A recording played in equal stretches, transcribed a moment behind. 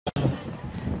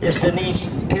is Denise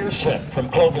Pearson from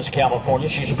Clovis, California.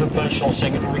 She's a professional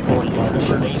singer and recording artist.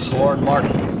 Her niece, Lauren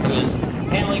Martin, who is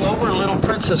handling over Little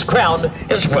Princess Crown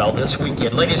as well this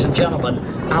weekend. Ladies and gentlemen,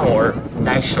 our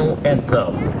national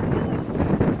anthem.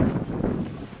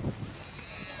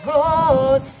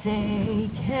 Oh, say,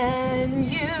 can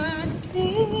you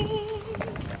see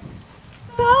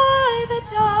by the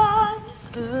dawn's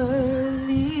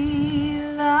early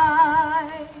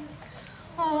light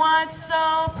what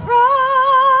so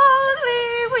proudly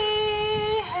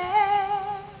we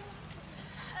hailed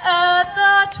at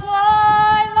the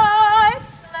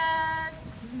twilight's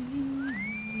last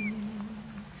gleaming,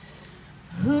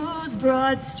 whose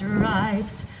broad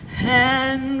stripes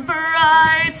and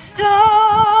bright stars